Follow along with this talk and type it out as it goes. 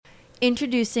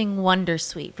Introducing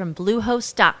Wondersuite from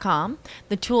Bluehost.com,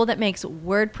 the tool that makes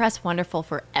WordPress wonderful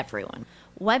for everyone.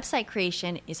 Website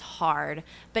creation is hard,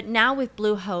 but now with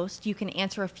Bluehost, you can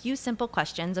answer a few simple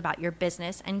questions about your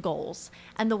business and goals,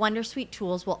 and the Wondersuite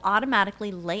tools will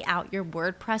automatically lay out your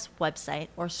WordPress website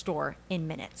or store in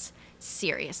minutes.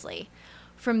 Seriously.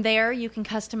 From there, you can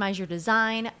customize your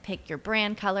design, pick your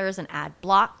brand colors, and add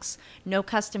blocks. No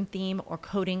custom theme or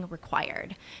coding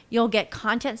required. You'll get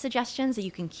content suggestions that you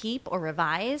can keep or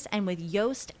revise, and with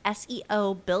Yoast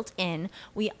SEO built in,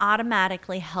 we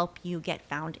automatically help you get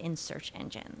found in search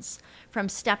engines. From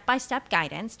step-by-step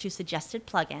guidance to suggested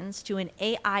plugins to an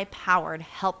AI-powered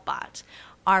help bot,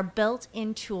 our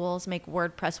built-in tools make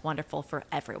WordPress wonderful for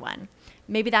everyone.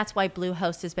 Maybe that's why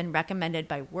Bluehost has been recommended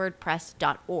by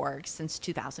WordPress.org since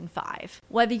 2005.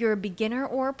 Whether you're a beginner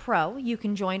or a pro, you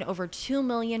can join over 2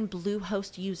 million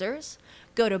Bluehost users.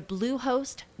 Go to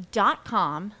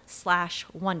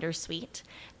bluehost.com/wondersuite.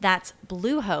 That's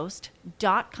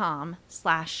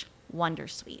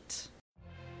bluehost.com/wondersuite.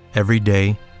 Every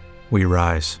day, we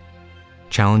rise,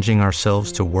 challenging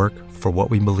ourselves to work for what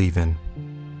we believe in.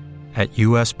 At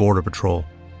U.S. Border Patrol,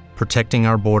 protecting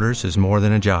our borders is more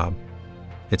than a job.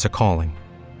 It's a calling.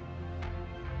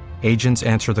 Agents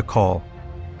answer the call,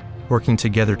 working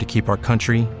together to keep our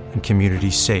country and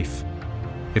communities safe.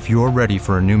 If you're ready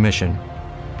for a new mission,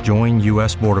 join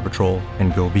U.S. Border Patrol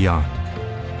and go beyond.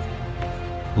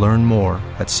 Learn more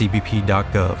at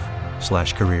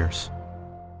cbp.gov/careers.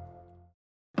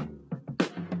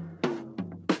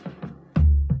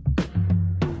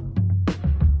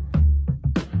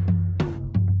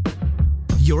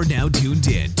 You're now tuned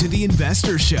in to The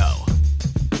Investor Show,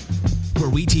 where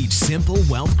we teach simple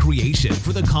wealth creation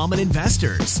for the common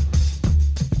investors.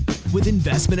 With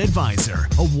investment advisor,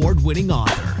 award-winning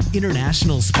author,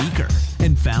 international speaker,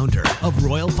 and founder of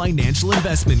Royal Financial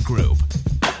Investment Group,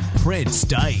 Prince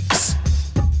Dykes.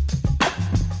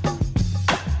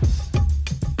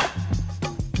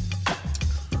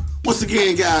 Once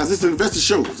again, guys, this is The Investor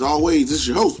Show. As always, this is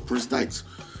your host, Prince Dykes.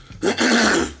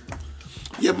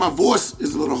 Yeah, my voice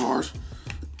is a little harsh.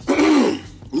 A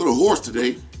little hoarse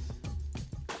today.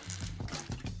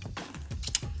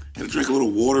 Had to drink a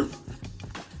little water.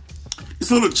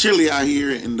 It's a little chilly out here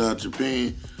in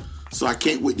Japan, so I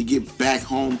can't wait to get back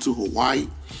home to Hawaii.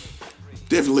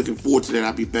 Definitely looking forward to that.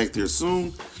 I'll be back there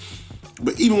soon.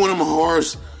 But even when I'm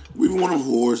hoarse,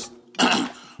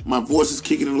 my voice is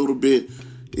kicking a little bit.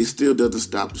 It still doesn't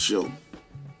stop the show.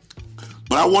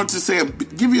 But I wanted to say,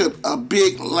 give you a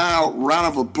big, loud round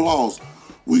of applause.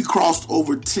 We crossed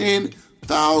over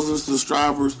 10,000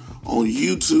 subscribers on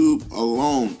YouTube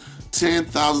alone.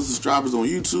 10,000 subscribers on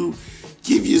YouTube.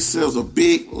 Give yourselves a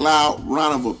big, loud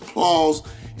round of applause.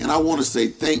 And I want to say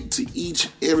thank to each,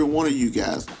 every one of you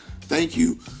guys. Thank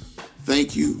you,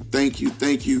 thank you, thank you,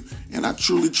 thank you. And I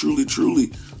truly, truly,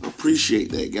 truly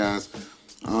appreciate that, guys.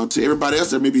 To everybody else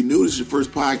that may be new, this is your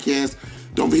first podcast.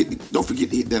 Don't forget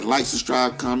to hit that like,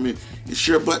 subscribe, comment, and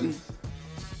share button.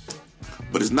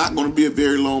 But it's not going to be a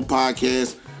very long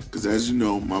podcast because, as you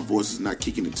know, my voice is not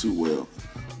kicking it too well.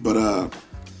 But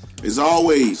as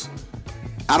always,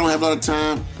 I don't have a lot of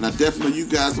time, and I definitely know you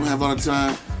guys don't have a lot of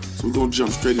time, so we're going to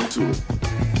jump straight into it.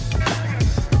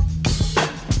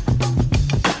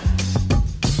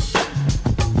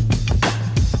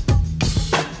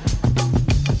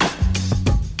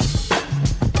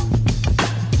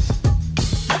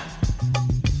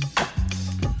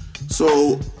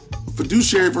 So,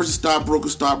 fiduciary versus stockbroker,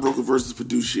 stockbroker versus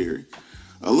fiduciary.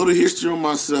 A little history on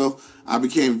myself. I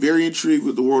became very intrigued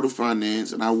with the world of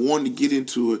finance, and I wanted to get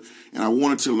into it, and I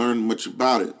wanted to learn much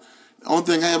about it. The only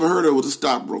thing I ever heard of was a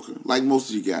stockbroker, like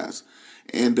most of you guys.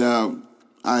 And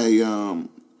I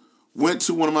went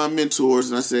to one of my mentors,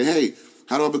 and I said, hey,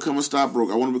 how do I become a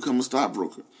stockbroker? I want to become a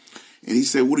stockbroker. And he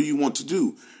said, what do you want to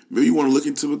do? Maybe you want to look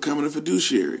into becoming a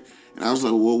fiduciary. And I was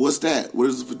like, well, what's that? What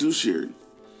is a fiduciary?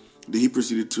 Then he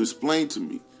proceeded to explain to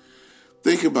me.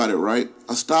 Think about it, right?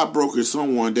 A stockbroker is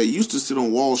someone that used to sit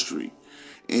on Wall Street.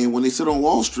 And when they sit on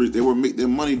Wall Street, they would make their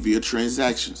money via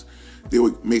transactions. They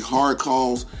would make hard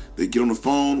calls. They'd get on the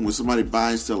phone. When somebody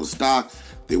buy and sell a stock,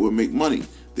 they would make money.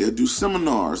 They'll do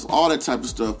seminars, all that type of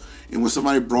stuff. And when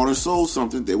somebody brought or sold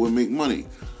something, they would make money.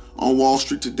 On Wall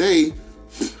Street today,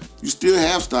 you still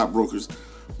have stockbrokers,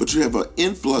 but you have an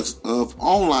influx of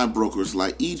online brokers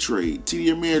like E-Trade, TD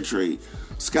Ameritrade,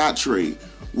 Scottrade,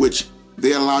 which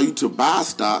they allow you to buy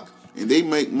stock and they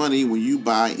make money when you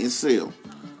buy and sell.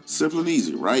 Simple and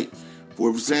easy, right? For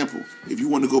example, if you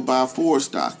want to go buy a Ford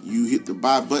stock, you hit the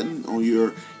buy button on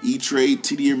your E-Trade,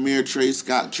 TD Ameritrade,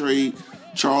 Scottrade,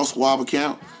 Charles Schwab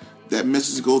account. That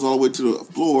message goes all the way to the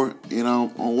floor and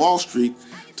on Wall Street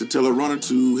to tell a runner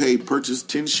to, hey, purchase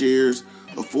 10 shares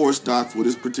of Ford stock for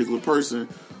this particular person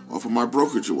or for my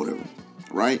brokerage or whatever,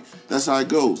 right? That's how it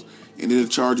goes. And then it'll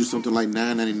charge you something like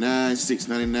 $9.99,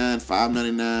 $6.99,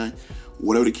 $5.99,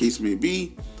 whatever the case may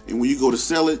be. And when you go to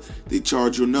sell it, they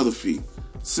charge you another fee.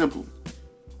 Simple.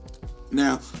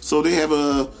 Now, so they have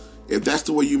if that's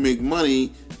the way you make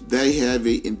money, they have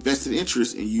a invested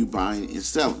interest in you buying and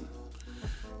selling.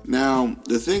 Now,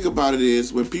 the thing about it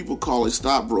is, when people call a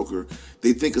stockbroker,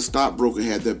 they think a stockbroker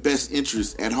had their best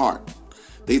interest at heart.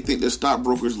 They think their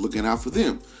stockbroker is looking out for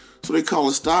them. So they call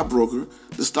a stockbroker.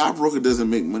 The stockbroker doesn't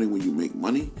make money when you make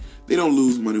money. They don't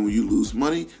lose money when you lose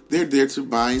money. They're there to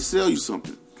buy and sell you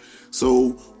something.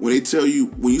 So when they tell you,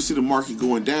 when you see the market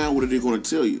going down, what are they going to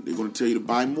tell you? They're going to tell you to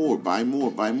buy more, buy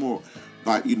more, buy more.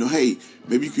 Buy, hey,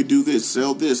 maybe you could do this,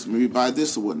 sell this, maybe buy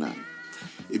this or whatnot.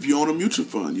 If you own a mutual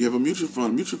fund, you have a mutual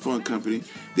fund company,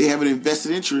 they have an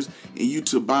invested interest in you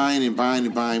to buying and buying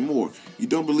and buying more. You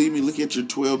don't believe me? Look at your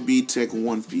 12B Tech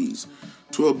 1 fees.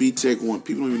 12B Tech 1,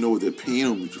 people don't even know what they're paying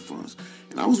on mutual funds.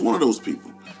 And I was one of those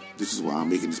people. This is why I'm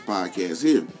making this podcast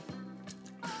here.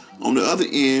 On the other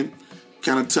end,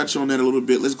 kind of touch on that a little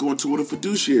bit. Let's go into what a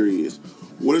fiduciary is.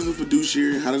 What is a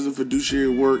fiduciary? How does a fiduciary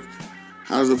work?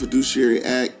 How does a fiduciary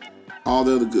act? All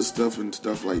the other good stuff and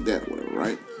stuff like that, whatever,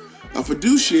 right? A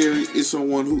fiduciary is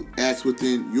someone who acts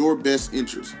within your best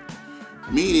interest.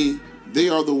 Meaning, they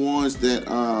are the ones that,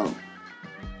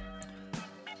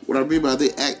 what I mean by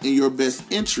they act in your best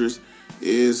interest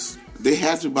is they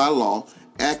have to, by law,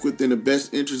 act within the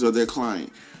best interest of their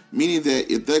client. Meaning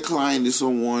that if their client is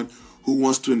someone who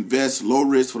wants to invest low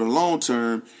risk for the long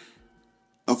term,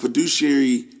 a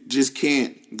fiduciary just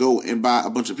can't go and buy a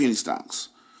bunch of penny stocks,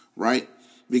 right?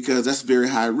 Because that's very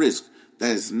high risk.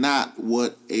 That is not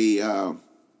what the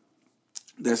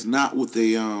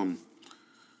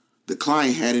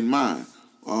client had in mind,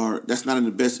 or that's not in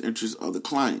the best interest of the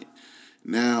client.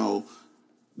 Now,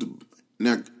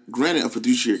 granted, a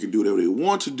fiduciary can do whatever they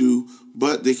want to do,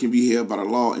 but they can be held by the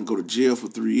law and go to jail for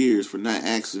 3 years for not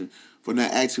acting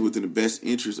within the best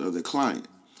interest of the client.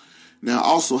 Now,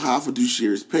 also, how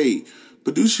fiduciary is paid.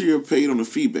 Fiduciary are paid on a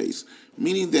fee base,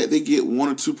 meaning that they get 1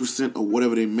 or 2% of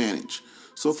whatever they manage.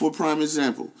 So, for a prime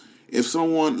example, if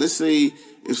someone is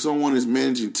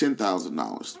managing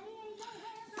 $10,000,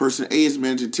 person A is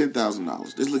managing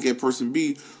 $10,000. Let's look at person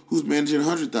B who's managing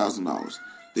 $100,000.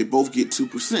 They both get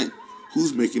 2%.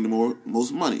 Who's making the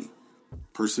most money?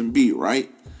 Person B,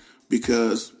 right?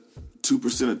 Because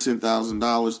 2% of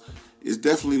 $10,000 is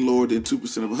definitely lower than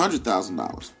 2% of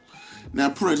 $100,000. Now,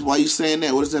 Prince, why are you saying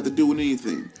that? What does that have to do with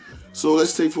anything? So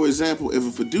let's take, for example, if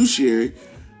a fiduciary,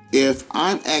 if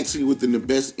I'm acting within the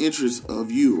best interest of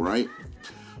you, right?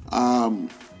 I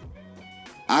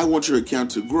want your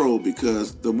account to grow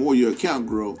because the more your account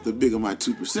grows, the bigger my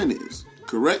 2% is,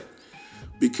 correct?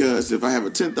 Because if I have a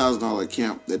 $10,000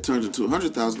 account that turns into a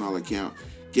 $100,000 account,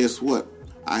 guess what?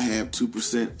 I have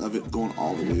 2% of it going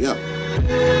all the way up.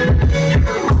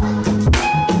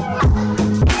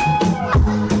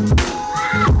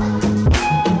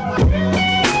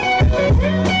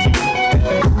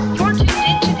 You're tuned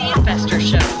into The Investor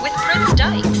Show with Prince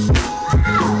Dykes.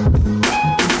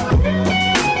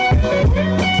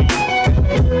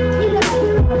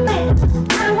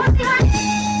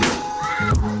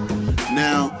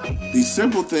 Now, the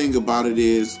simple thing about it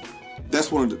is,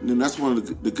 that's one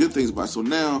of the good things about it. So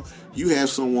now you have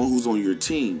someone who's on your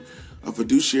team. A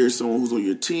fiduciary is someone who's on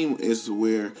your team as to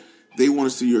where they want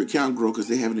to see your account grow because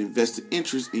they have an invested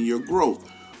interest in your growth.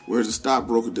 Whereas a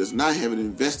stockbroker does not have an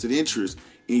invested interest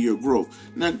in your growth.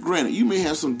 Now, granted, you may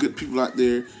have some good people out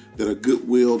there that are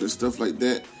good-willed and stuff like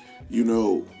that. You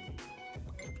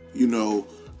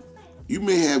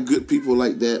may have good people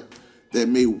like that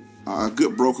may a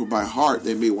good broker by heart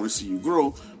that may want to see you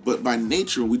grow, but by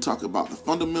nature, when we talk about the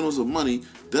fundamentals of money,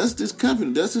 does this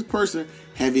person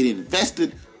have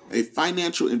a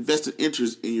financial invested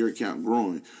interest in your account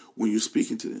growing when you're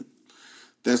speaking to them?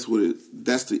 That's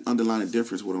the underlying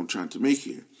difference, what I'm trying to make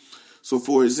here. So,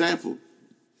 for example,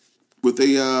 with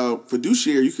a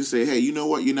fiduciary, you can say, hey, you know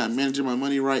what? You're not managing my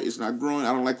money right. It's not growing.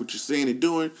 I don't like what you're saying and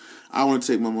doing. I want to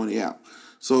take my money out.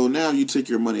 So now you take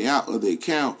your money out of the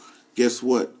account. Guess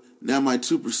what? Now my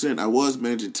 2%, I was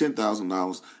managing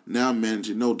 $10,000. Now I'm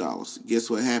managing no dollars. Guess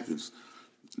what happens?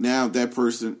 Now that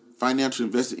person, financial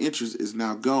invested interest is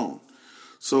now gone.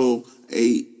 So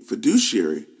a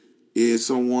fiduciary is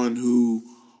someone who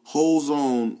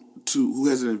who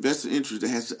has an invested interest that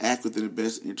has to act within the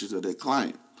best interest of their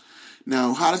client.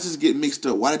 Now, how does this get mixed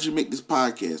up? Why did you make this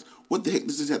podcast? What the heck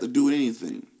does this have to do with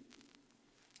anything?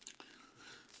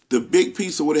 The big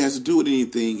piece of what it has to do with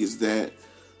anything is that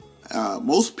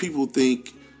most people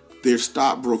think their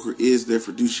stockbroker is their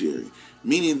fiduciary,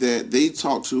 meaning that they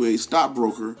talk to a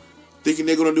stockbroker thinking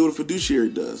they're going to do what a fiduciary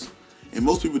does. And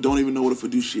most people don't even know what a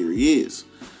fiduciary is.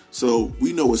 So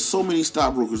we know what so many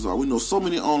stockbrokers are. We know so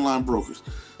many online brokers.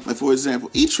 Like, for example,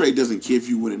 E-Trade doesn't care if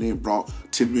you went in there and brought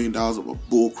 $10 million of a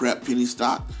bullcrap penny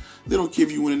stock. They don't care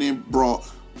if you went in there and brought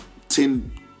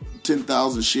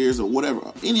 10,000 shares or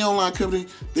whatever. Any online company,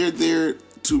 they're there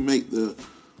to make to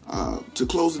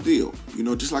close the deal.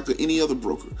 Just like any other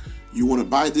broker. You want to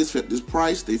buy this at this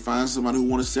price, they find somebody who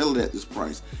want to sell it at this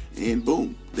price. And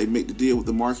boom, they make the deal with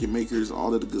the market makers,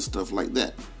 all of the good stuff like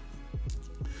that.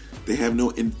 They have no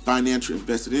financial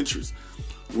invested interest.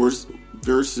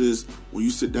 Versus when you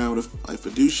sit down with a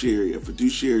fiduciary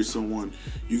is someone,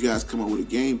 you guys come up with a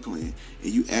game plan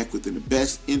and you act within the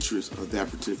best interest of that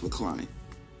particular client.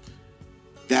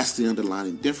 That's the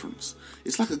underlying difference.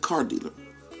 It's like a car dealer.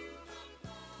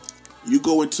 You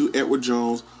go into Edward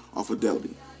Jones or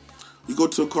Fidelity. You go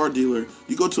to a car dealer,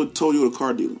 you go to a Toyota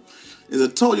car dealer. Is a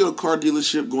Toyota car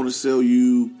dealership going to sell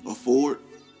you a Ford?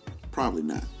 Probably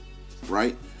not,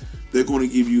 right? They're going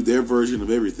to give you their version of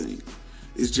everything.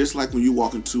 It's just like when you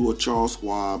walk into a Charles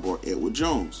Schwab or Edward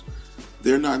Jones.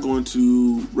 They're not going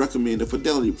to recommend a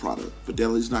Fidelity product.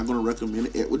 Fidelity's not going to recommend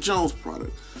an Edward Jones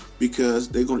product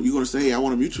because you're going to say, hey, I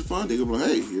want a mutual fund. They're going to be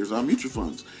like, hey, here's our mutual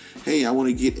funds. Hey, I want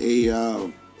to get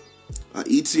a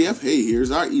ETF. Hey,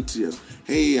 here's our ETFs.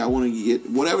 Hey, I want to get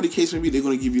whatever the case may be. They're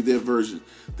going to give you their version.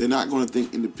 They're not going to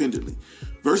think independently.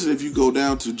 Versus if you go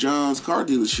down to John's car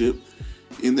dealership,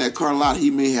 in that car lot, he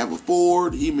may have a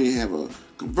Ford, he may have a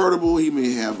convertible, he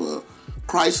may have a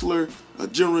Chrysler, a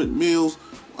General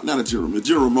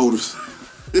Motors.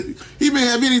 He may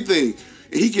have anything.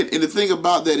 And the thing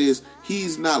about that is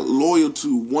he's not loyal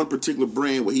to one particular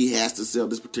brand where he has to sell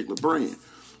this particular brand.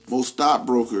 Most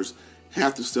stockbrokers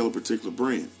have to sell a particular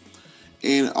brand.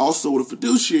 And also with a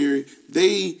fiduciary,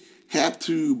 they have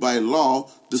to, by law,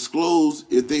 disclose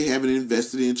if they have an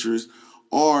invested interest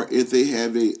or if they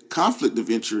have a conflict of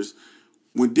interest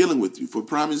when dealing with you. For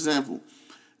prime example,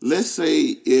 let's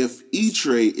say if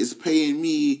E-Trade is paying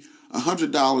me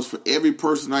 $100 for every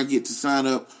person I get to sign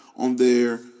up on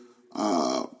their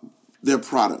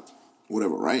product,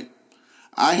 whatever, right?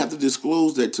 I have to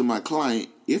disclose that to my client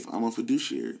if I'm a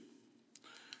fiduciary.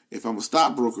 If I'm a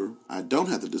stockbroker, I don't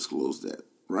have to disclose that,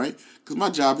 right? Because my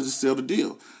job is to sell the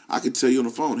deal. I could tell you on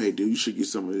the phone, hey, dude, you should get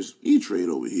some of this E-Trade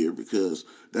over here because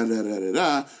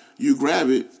da-da-da-da-da. You grab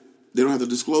it. They don't have to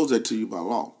disclose that to you by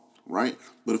law, right?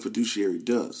 But a fiduciary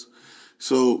does.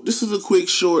 So this is a quick,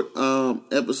 short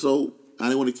episode. I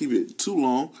didn't want to keep it too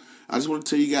long. I just want to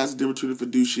tell you guys the difference between a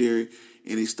fiduciary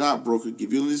and a stockbroker.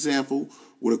 Give you an example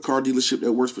with a car dealership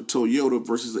that works for Toyota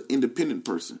versus an independent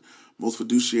person. Most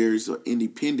fiduciaries are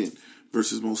independent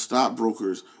versus most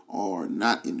stockbrokers are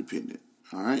not independent.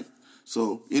 All right?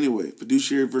 So anyway,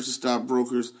 fiduciary versus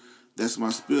stockbrokers, that's my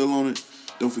spiel on it.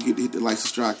 Don't forget to hit the like,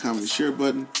 subscribe, comment, and share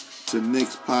button. To the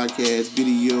next podcast,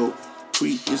 video,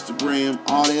 tweet, Instagram,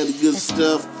 all that other good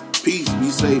stuff. Peace.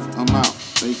 Be safe. I'm out.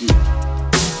 Thank you.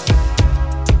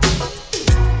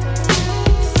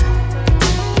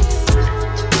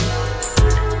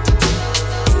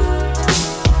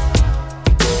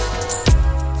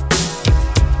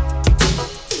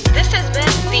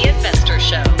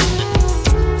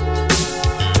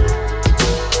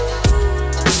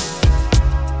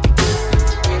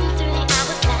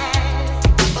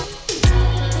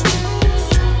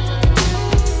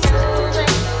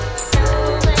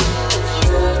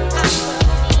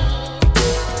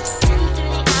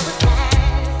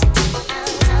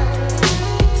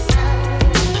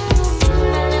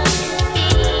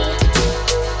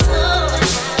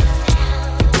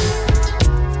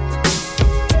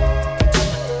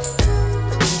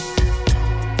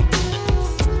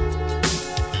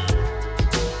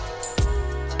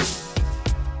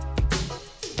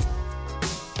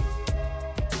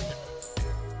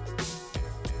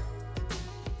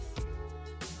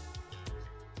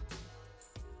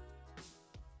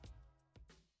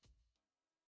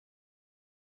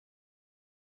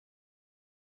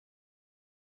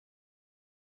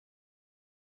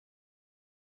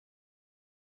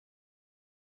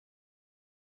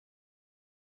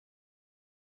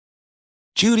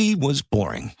 Judy was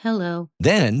boring. Hello.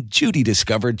 Then Judy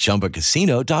discovered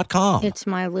ChumbaCasino.com. It's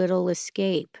my little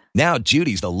escape. Now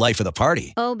Judy's the life of the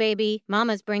party. Oh, baby,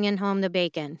 mama's bringing home the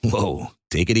bacon. Whoa,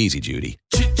 take it easy, Judy.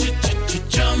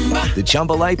 The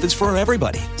Chumba life is for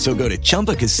everybody. So go to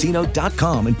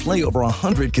ChumbaCasino.com and play over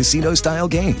 100 casino-style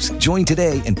games. Join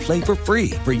today and play for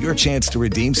free for your chance to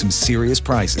redeem some serious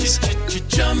prizes.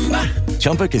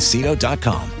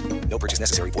 ChumbaCasino.com. No purchase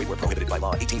necessary. Void where prohibited by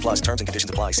law. 18+ terms and conditions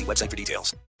apply. See website for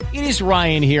details. It is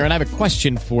Ryan here, and I have a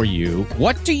question for you.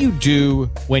 What do you do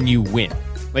when you win?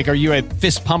 Like, are you a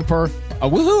fist pumper, a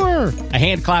woohooer, a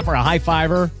hand clapper, a high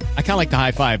fiver? I kind of like the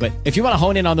high five, but if you want to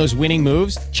hone in on those winning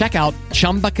moves, check out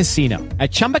Chumba Casino.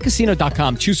 At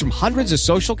ChumbaCasino.com, choose from hundreds of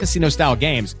social casino-style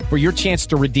games for your chance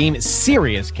to redeem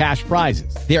serious cash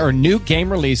prizes. There are new game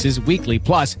releases weekly,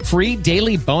 plus free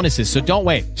daily bonuses. So don't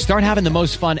wait. Start having the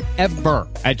most fun ever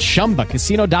at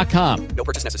ChumbaCasino.com. No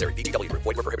purchase necessary. VGW Group.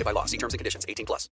 Void where prohibited by law. See terms and conditions. 18+.